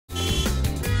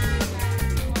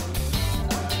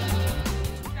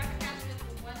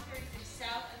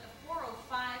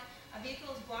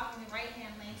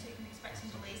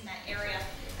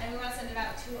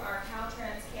to our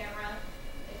Caltrans camera,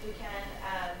 if we can.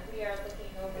 We are looking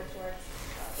over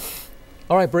towards.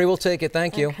 All right, Bri, we'll take it.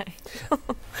 Thank you. Okay.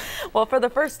 Well, for the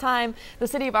first time, the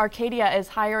city of Arcadia is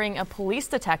hiring a police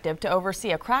detective to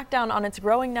oversee a crackdown on its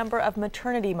growing number of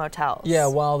maternity motels. Yeah,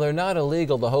 while they're not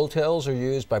illegal, the hotels are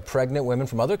used by pregnant women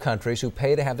from other countries who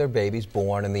pay to have their babies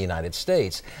born in the United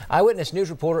States. Eyewitness News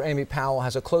reporter Amy Powell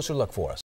has a closer look for us.